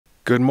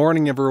Good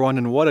morning everyone,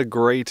 and what a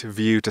great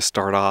view to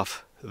start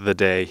off the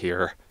day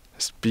here.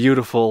 This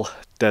beautiful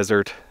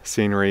desert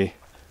scenery,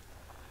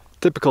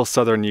 typical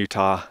southern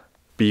Utah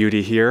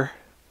beauty here.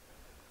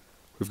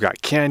 We've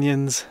got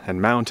canyons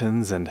and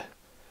mountains and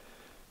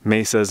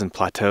mesas and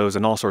plateaus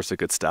and all sorts of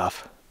good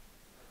stuff.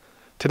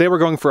 Today we're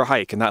going for a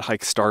hike, and that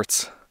hike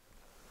starts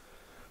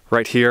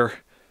right here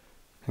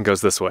and goes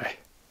this way.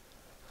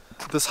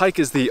 This hike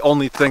is the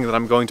only thing that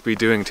I'm going to be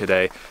doing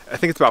today. I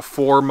think it's about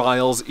 4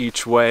 miles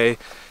each way,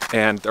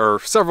 and there are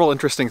several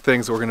interesting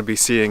things we're going to be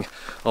seeing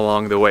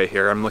along the way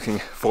here. I'm looking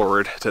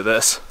forward to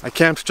this. I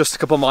camped just a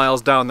couple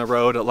miles down the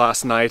road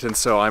last night, and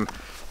so I'm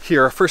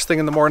here first thing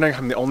in the morning.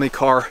 I'm the only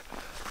car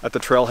at the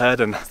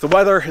trailhead, and the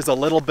weather is a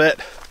little bit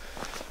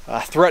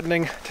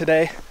threatening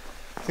today.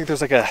 I think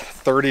there's like a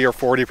 30 or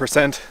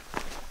 40%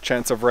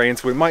 chance of rain,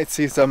 so we might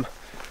see some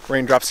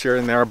raindrops here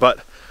and there,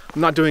 but I'm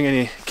not doing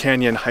any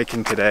canyon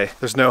hiking today.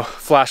 There's no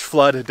flash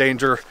flood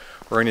danger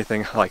or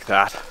anything like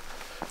that.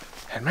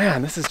 And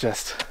man, this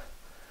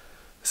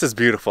is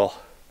beautiful.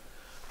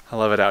 I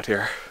love it out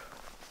here.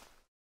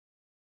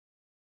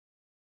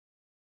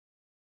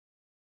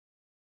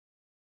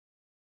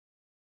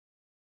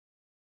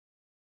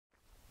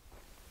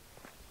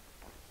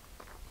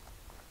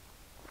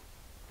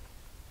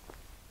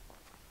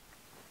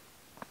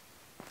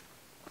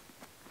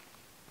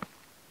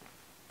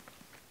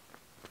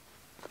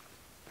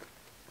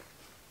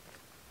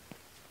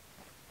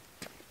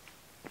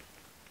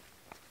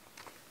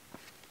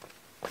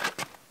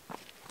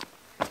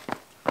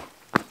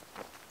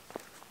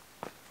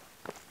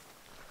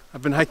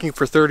 I've been hiking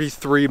for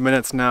 33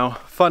 minutes now.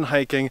 Fun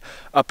hiking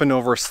up and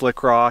over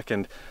slick rock,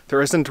 and there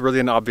isn't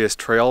really an obvious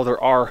trail.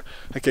 There are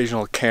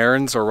occasional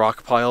cairns or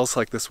rock piles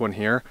like this one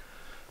here,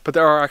 but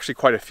there are actually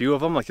quite a few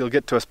of them. Like, you'll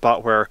get to a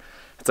spot where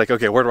it's like,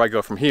 okay, where do I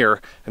go from here?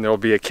 And there will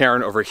be a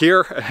cairn over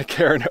here and a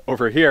cairn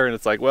over here, and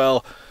it's like,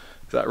 well,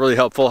 is that really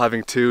helpful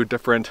having 2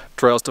 different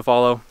trails to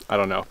follow? I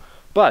don't know.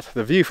 But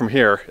the view from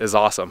here is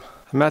awesome.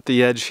 I'm at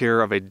the edge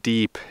here of a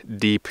deep,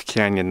 deep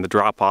canyon. The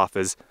drop-off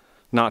is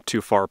not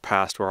too far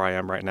past where I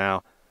am right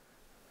now.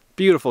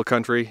 Beautiful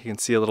country. You can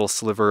see a little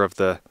sliver of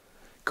the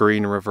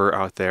Green River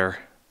out there.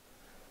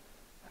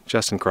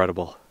 Just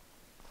incredible.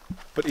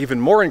 But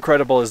even more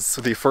incredible is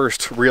the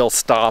first real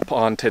stop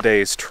on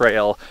today's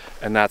trail,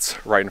 and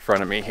that's right in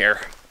front of me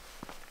here.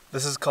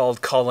 This is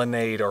called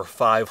Colonnade, or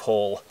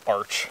 5-hole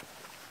arch.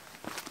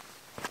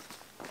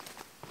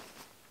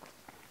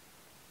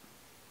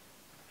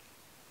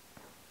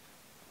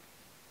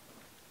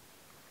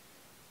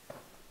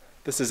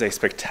 This is a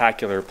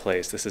spectacular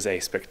place. This is a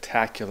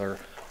spectacular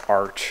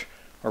arch,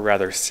 or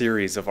rather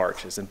series of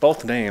arches. And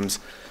both names,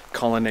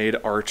 Colonnade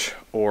Arch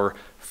or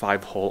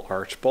 5-hole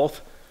arch,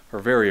 both are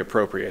very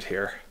appropriate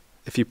here.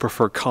 If you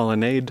prefer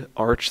Colonnade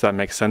Arch, that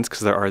makes sense because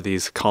there are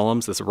these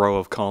columns, this row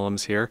of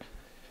columns here.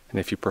 And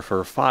if you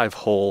prefer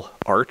 5-hole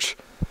arch,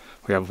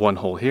 we have 1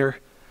 hole here,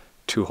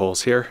 2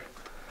 holes here,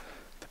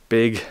 the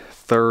big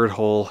 3rd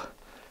hole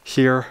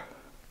here,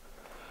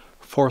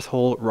 4th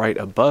hole right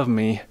above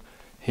me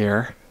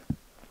here,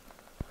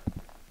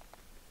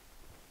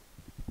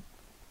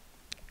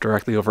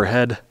 directly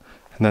overhead,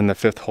 and then the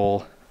 5th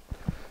hole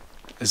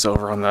is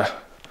over on the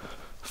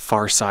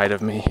far side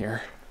of me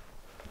here.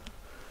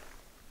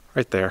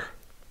 Right there.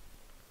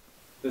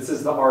 This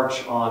is the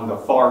arch on the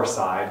far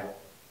side,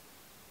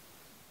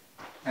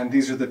 and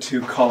these are the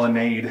 2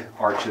 colonnade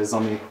arches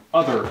on the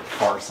other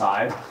far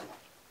side.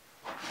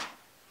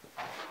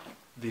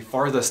 The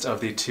farthest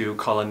of the 2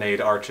 colonnade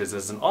arches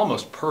is an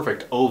almost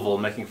perfect oval,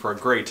 making for a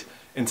great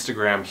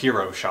Instagram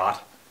hero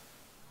shot.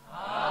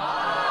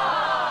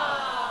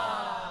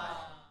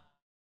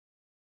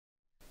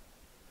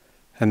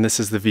 And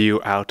this is the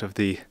view out of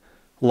the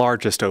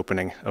largest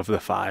opening of the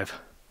 5.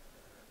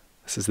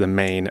 This is the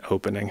main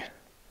opening.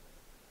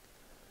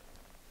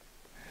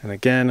 And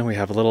again, we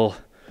have a little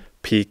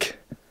peek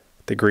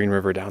at the Green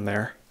River down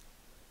there.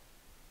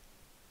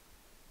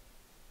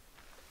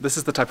 This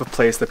is the type of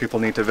place that people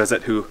need to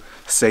visit who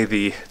say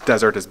the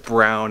desert is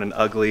brown and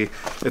ugly.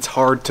 It's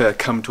hard to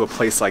come to a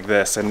place like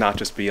this and not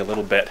just be a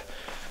little bit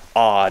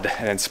awed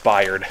and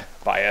inspired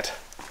by it.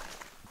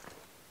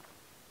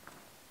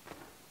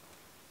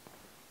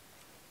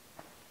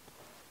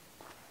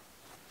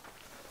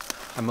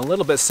 I'm a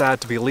little bit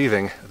sad to be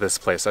leaving this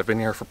place. I've been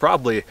here for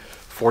probably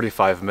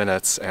 45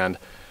 minutes, and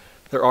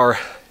there are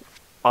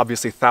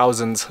obviously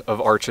thousands of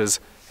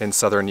arches in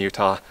southern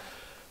Utah.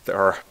 There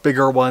are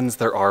bigger ones,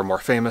 there are more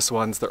famous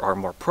ones, there are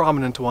more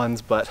prominent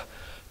ones, but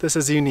this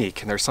is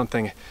unique, and there's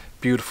something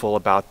beautiful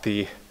about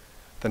the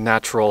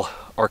natural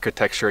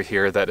architecture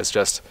here that is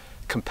just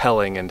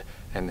compelling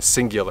and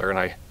singular, and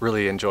I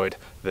really enjoyed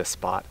this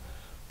spot.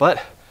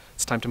 But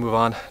it's time to move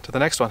on to the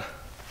next one.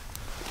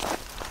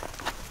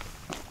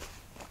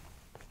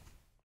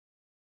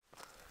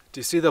 Do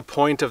you see the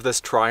point of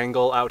this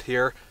triangle out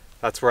here?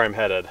 That's where I'm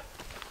headed.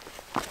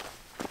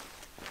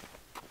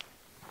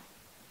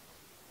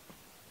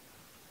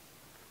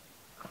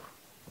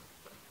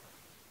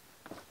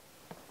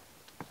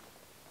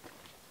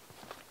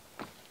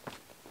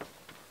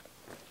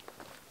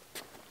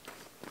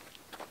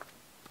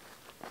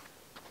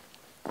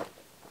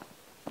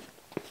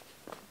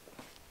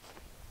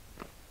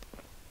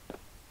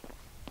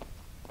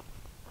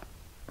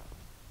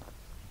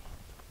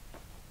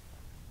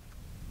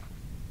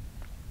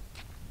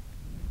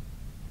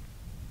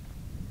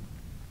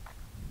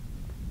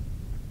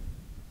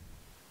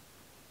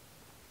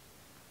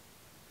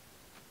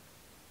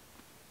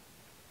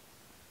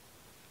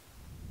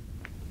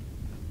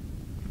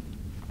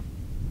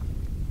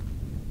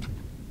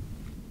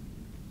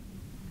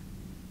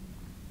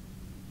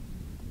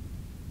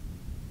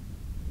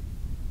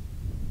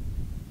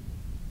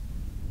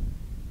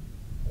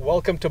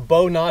 Welcome to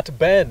Bowknot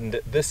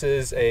Bend. This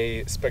is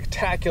a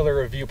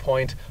spectacular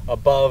viewpoint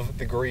above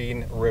the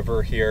Green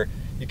River here.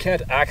 You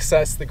can't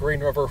access the Green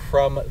River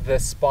from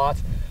this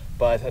spot,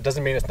 but that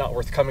doesn't mean it's not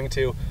worth coming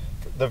to.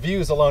 The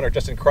views alone are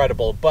just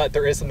incredible, but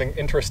there is something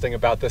interesting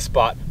about this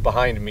spot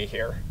behind me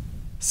here.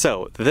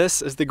 So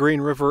this is the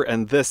Green River,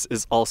 and this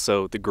is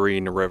also the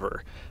Green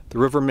River. The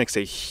river makes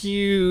a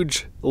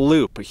huge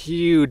loop, a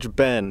huge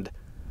bend,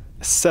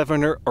 a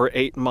 7 or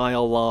 8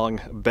 mile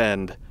long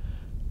bend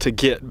to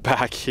get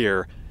back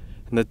here.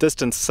 And the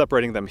distance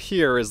separating them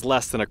here is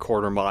less than a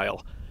quarter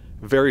mile.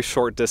 Very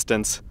short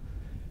distance,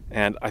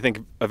 and I think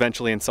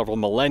eventually in several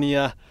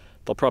millennia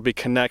they'll probably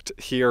connect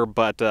here,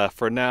 but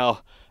for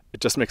now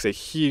it just makes a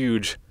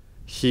huge,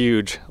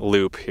 huge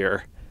loop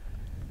here.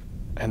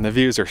 And the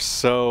views are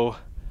so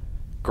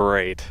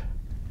great.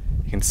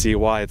 You can see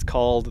why it's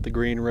called the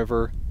Green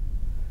River.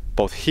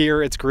 Both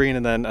here it's green,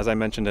 and then as I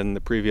mentioned in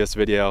the previous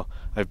video,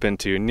 I've been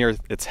to near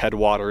its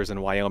headwaters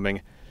in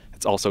Wyoming.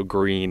 It's also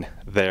green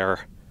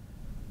there.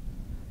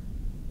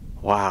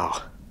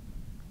 Wow.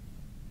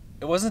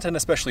 It wasn't an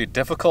especially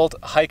difficult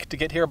hike to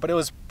get here, but it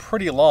was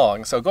pretty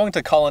long. So going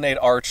to Colonnade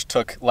Arch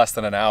took less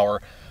than an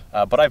hour,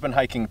 but I've been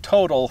hiking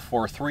total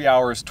for 3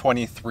 hours,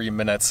 23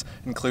 minutes,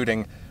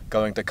 including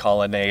going to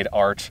Colonnade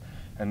Arch.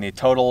 And the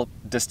total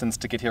distance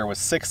to get here was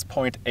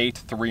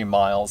 6.83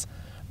 miles.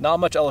 Not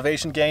much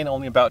elevation gain,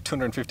 only about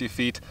 250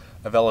 feet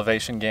of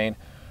elevation gain.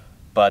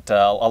 But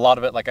a lot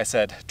of it, like I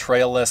said,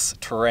 trailless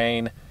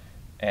terrain,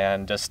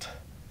 and just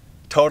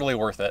totally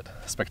worth it.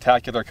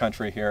 Spectacular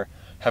country here.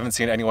 Haven't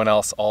seen anyone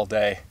else all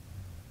day.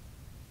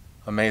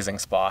 Amazing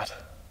spot.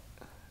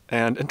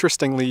 And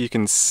interestingly, you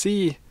can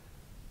see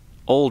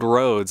old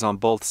roads on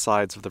both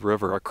sides of the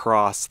river,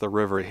 across the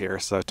river here.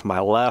 So to my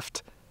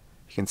left,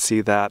 you can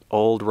see that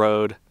old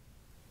road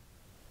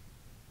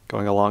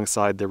going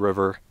alongside the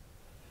river.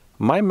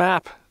 My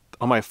map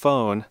on my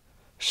phone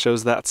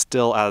shows that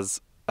still as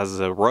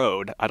a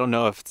road. I don't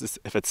know if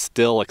it's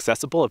still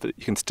accessible, if you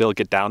can still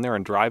get down there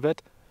and drive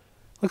it.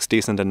 Looks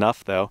decent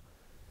enough though.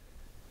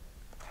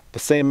 The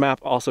same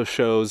map also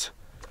shows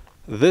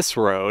this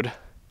road.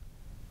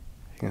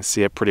 You can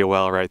see it pretty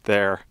well right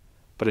there,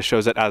 but it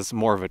shows it as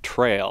more of a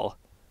trail.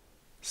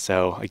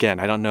 So again,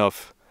 I don't know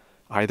if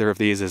either of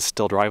these is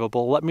still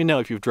drivable. Let me know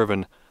if you've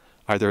driven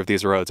either of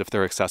these roads, if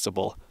they're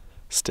accessible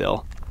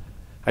still.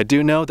 I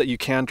do know that you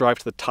can drive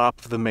to the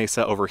top of the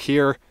mesa over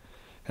here,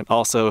 and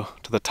also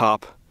to the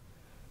top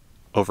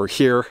over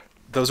here.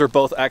 Those are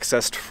both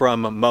accessed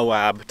from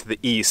Moab to the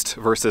east,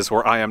 versus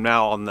where I am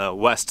now on the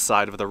west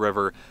side of the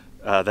river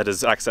that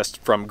is accessed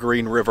from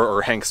Green River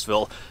or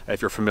Hanksville,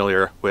 if you're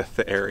familiar with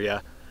the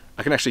area.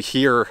 I can actually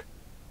hear,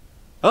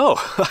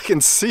 oh, I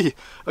can see,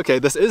 okay,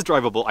 this is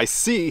drivable. I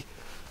see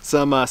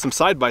some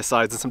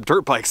side-by-sides and some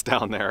dirt bikes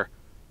down there.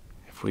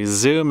 If we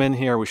zoom in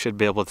here, we should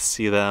be able to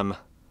see them.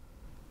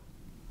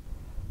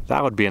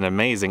 That would be an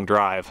amazing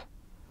drive.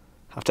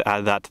 I'll have to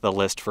add that to the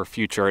list for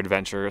future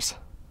adventures.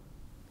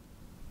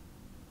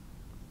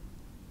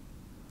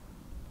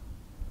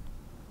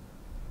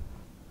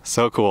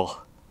 So cool.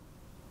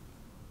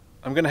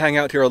 I'm gonna hang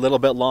out here a little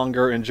bit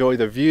longer, enjoy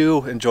the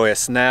view, enjoy a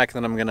snack,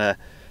 then I'm gonna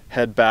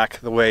head back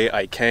the way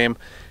I came.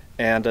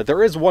 And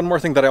there is one more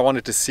thing that I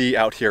wanted to see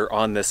out here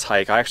on this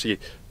hike. I actually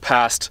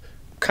passed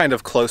kind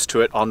of close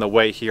to it on the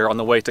way here, on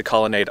the way to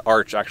Colonnade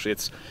Arch. Actually,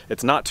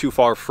 it's not too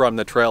far from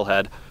the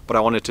trailhead, but I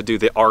wanted to do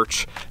the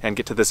arch and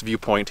get to this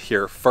viewpoint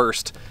here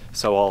first.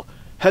 So I'll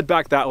head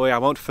back that way. I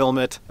won't film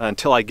it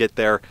until I get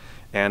there,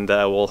 and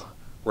we'll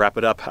wrap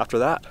it up after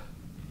that.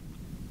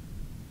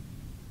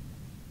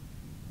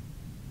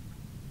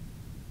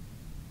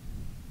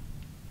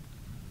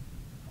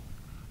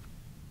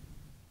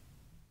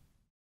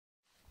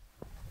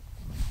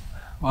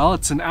 Well,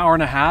 it's an hour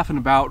and a half and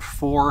about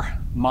 4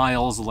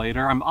 miles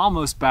later. I'm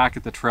almost back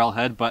at the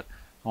trailhead, but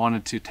I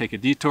wanted to take a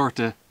detour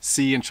to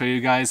see and show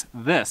you guys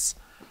this.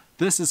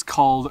 This is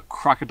called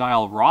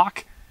Crocodile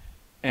Rock,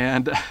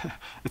 and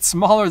it's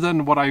smaller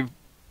than what I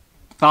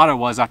thought it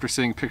was after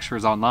seeing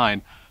pictures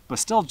online, but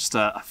still just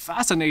a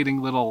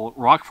fascinating little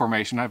rock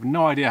formation. I have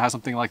no idea how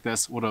something like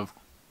this would have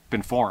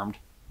been formed.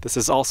 This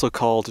is also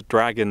called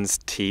Dragon's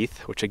Teeth,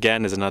 which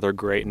again is another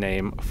great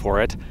name for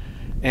it.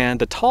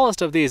 And the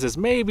tallest of these is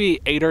maybe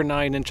 8 or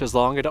 9 inches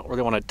long. I don't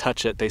really want to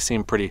touch it. They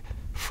seem pretty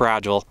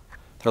fragile.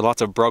 There are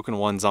lots of broken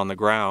ones on the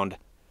ground,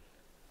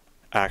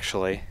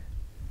 actually.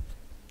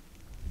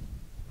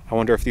 I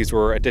wonder if these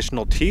were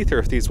additional teeth or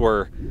if these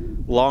were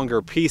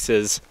longer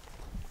pieces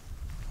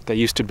that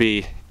used to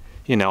be,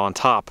 you know, on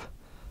top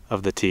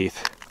of the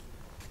teeth.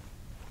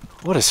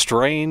 What a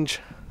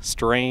strange,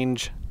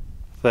 strange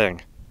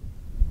thing.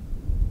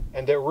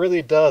 And it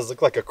really does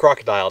look like a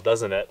crocodile,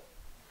 doesn't it?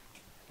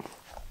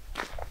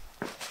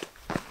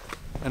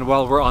 And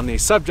while we're on the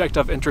subject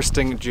of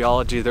interesting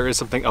geology, there is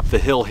something up the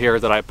hill here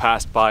that I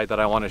passed by that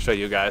I want to show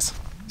you guys.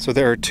 So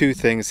there are two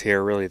things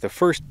here, really. The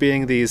first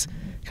being these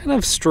kind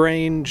of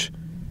strange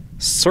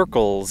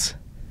circles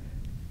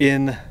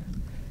in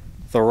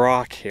the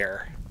rock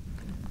here.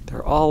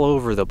 They're all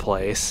over the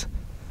place.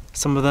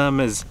 Some of them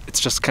it's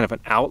just kind of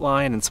an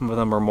outline, and some of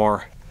them are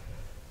more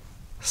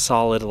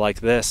solid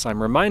like this.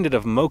 I'm reminded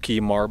of Moki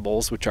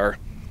marbles, which are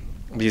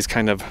these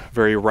kind of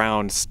very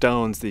round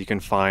stones that you can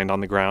find on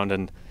the ground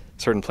in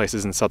certain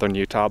places in southern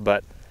Utah,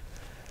 but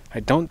I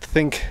don't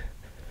think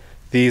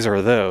these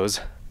are those.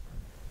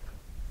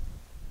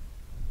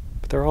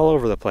 But they're all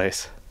over the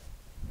place.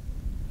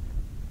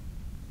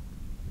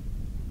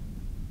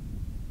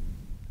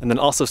 And then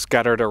also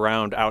scattered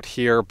around out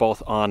here,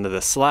 both on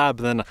the slab,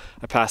 then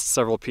I passed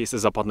several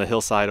pieces up on the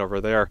hillside over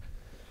there.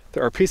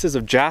 There are pieces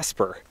of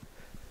jasper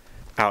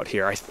out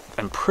here.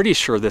 I'm pretty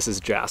sure this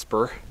is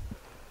jasper.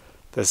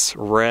 This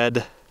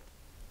red,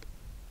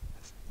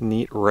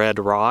 neat red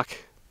rock.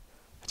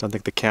 I don't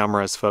think the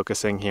camera is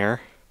focusing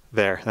here.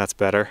 There, that's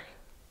better.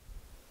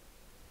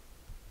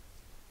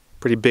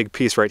 Pretty big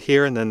piece right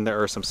here, and then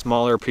there are some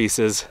smaller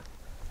pieces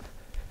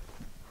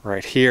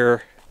right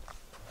here.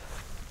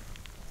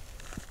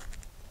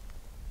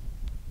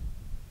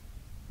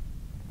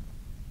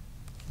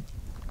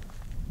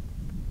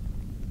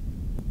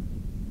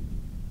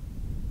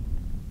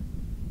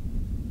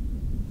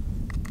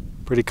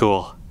 Pretty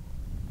cool.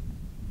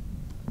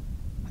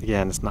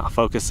 Again, it's not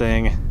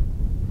focusing.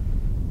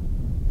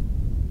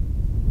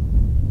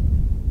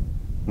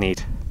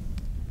 Neat.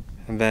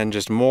 And then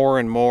just more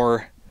and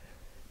more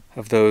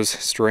of those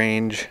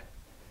strange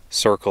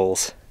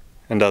circles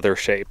and other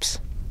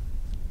shapes.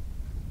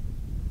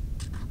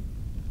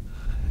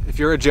 If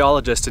you're a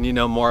geologist and you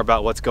know more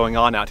about what's going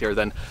on out here,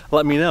 then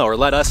let me know, or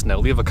let us know.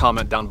 Leave a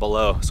comment down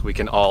below so we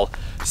can all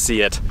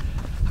see it.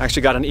 I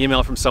actually got an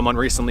email from someone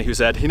recently who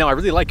said, you know, I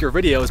really like your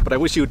videos, but I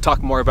wish you would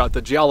talk more about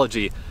the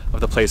geology of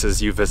the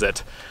places you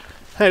visit.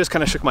 And I just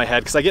kind of shook my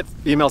head, because I get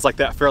emails like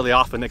that fairly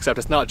often, except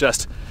it's not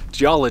just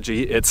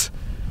geology, it's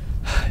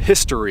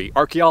history,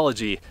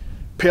 archaeology,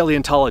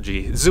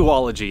 paleontology,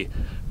 zoology,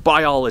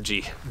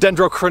 biology,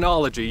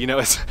 dendrochronology, you know,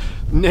 it's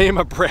name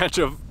a branch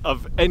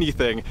of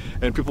anything,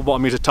 and people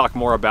want me to talk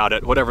more about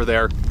it, whatever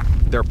their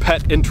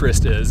pet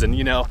interest is. And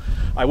you know,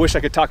 I wish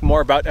I could talk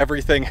more about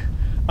everything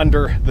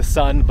under the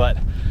sun, but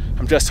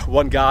I'm just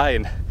one guy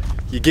and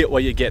you get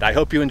what you get. I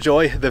hope you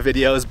enjoy the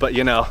videos, but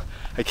you know,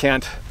 I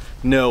can't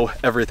know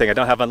everything. I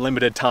don't have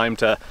unlimited time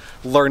to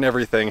learn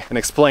everything and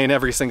explain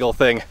every single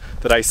thing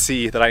that I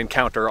see, that I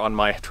encounter on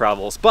my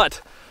travels,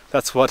 but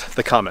that's what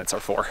the comments are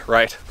for,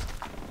 right?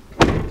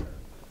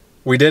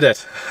 We did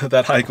it.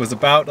 That hike was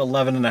about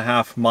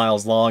 11.5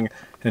 miles long,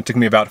 and it took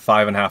me about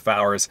 5.5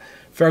 hours.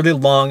 Fairly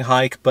long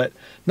hike, but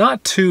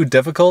not too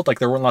difficult. Like,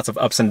 there weren't lots of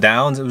ups and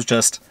downs. It was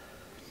just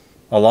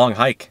a long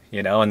hike,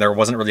 you know, and there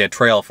wasn't really a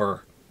trail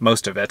for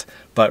most of it,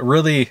 but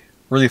really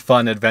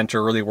fun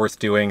adventure, really worth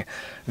doing.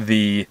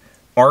 The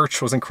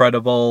arch was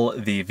incredible,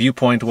 the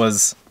viewpoint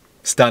was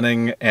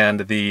stunning,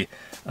 and the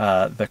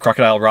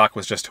Crocodile Rock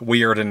was just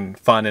weird and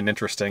fun and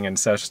interesting, and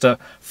so it's just a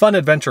fun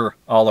adventure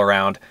all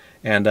around.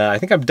 And I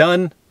think I'm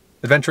done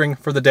adventuring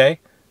for the day.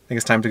 I think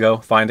it's time to go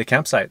find a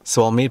campsite.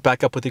 So I'll meet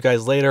back up with you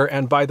guys later,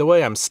 and by the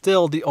way, I'm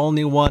still the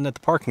only one at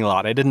the parking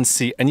lot. I didn't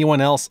see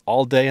anyone else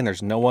all day, and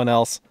there's no one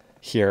else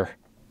here.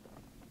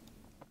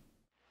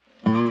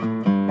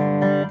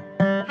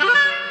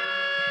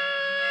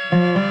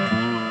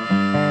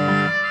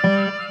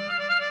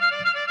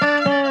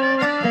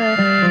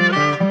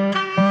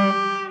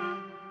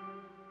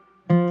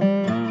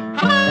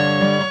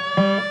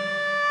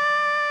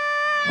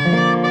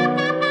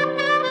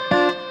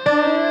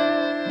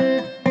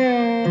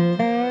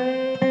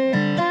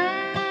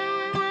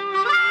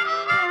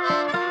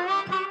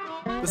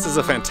 This is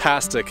a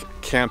fantastic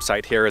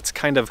campsite here. It's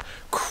kind of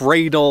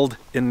cradled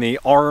in the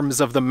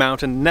arms of the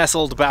mountain,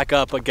 nestled back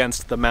up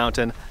against the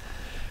mountain.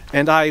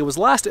 And I was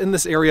last in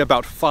this area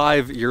about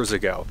 5 years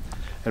ago.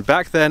 And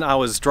back then I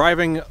was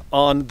driving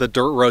on the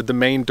dirt road, the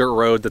main dirt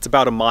road that's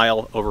about a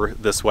mile over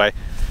this way.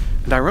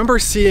 And I remember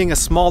seeing a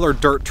smaller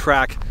dirt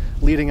track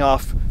leading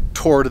off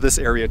toward this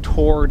area,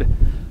 toward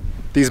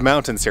these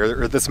mountains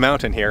here, or this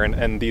mountain here,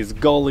 and these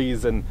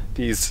gullies and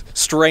these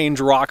strange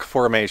rock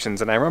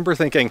formations. And I remember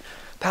thinking,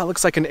 that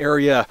looks like an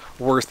area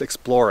worth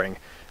exploring.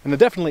 And it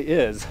definitely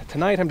is.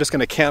 Tonight I'm just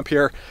gonna camp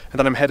here, and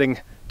then I'm heading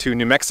to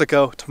New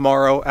Mexico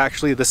tomorrow.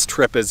 Actually, this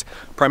trip is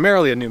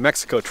primarily a New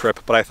Mexico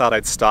trip, but I thought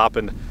I'd stop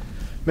and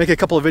make a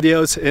couple of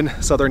videos in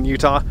southern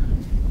Utah.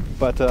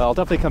 But I'll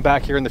definitely come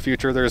back here in the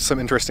future. There's some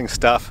interesting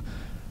stuff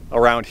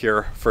around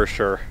here for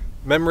sure.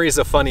 Memory's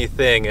a funny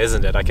thing,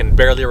 isn't it? I can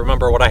barely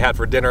remember what I had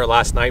for dinner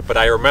last night, but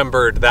I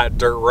remembered that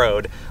dirt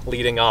road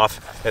leading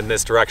off in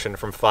this direction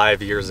from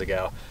 5 years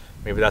ago.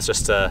 Maybe that's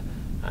just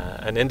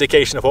an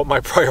indication of what my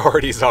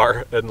priorities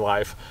are in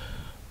life.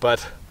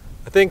 But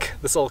I think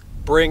this will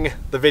bring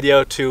the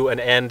video to an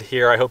end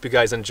here. I hope you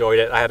guys enjoyed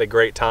it. I had a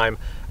great time,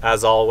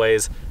 as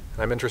always.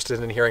 I'm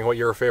interested in hearing what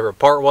your favorite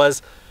part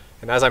was.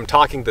 And as I'm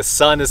talking, the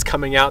sun is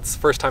coming out. It's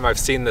the first time I've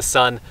seen the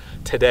sun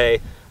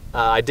today.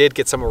 I did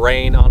get some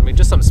rain on me,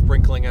 just some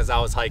sprinkling as I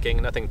was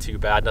hiking. Nothing too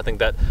bad, nothing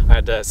that I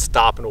had to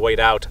stop and wait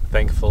out,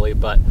 thankfully.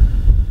 But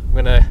I'm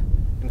gonna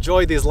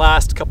enjoy these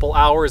last couple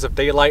hours of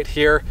daylight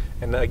here.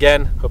 And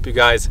again, hope you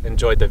guys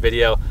enjoyed the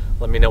video.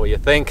 Let me know what you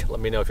think. Let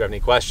me know if you have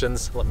any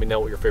questions. Let me know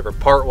what your favorite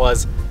part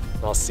was.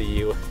 And I'll see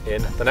you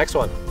in the next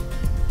one.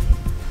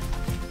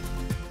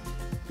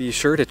 Be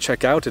sure to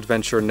check out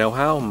Adventure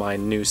Know-How, my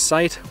new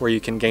site, where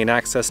you can gain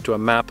access to a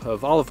map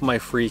of all of my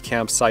free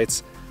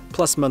campsites,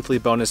 plus monthly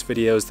bonus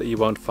videos that you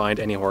won't find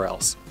anywhere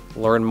else.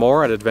 Learn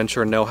more at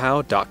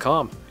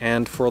adventureknowhow.com.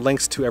 And for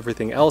links to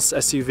everything else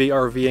SUV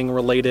RVing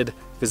related,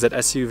 visit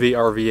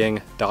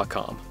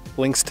suvrving.com.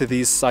 Links to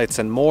these sites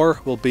and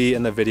more will be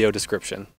in the video description.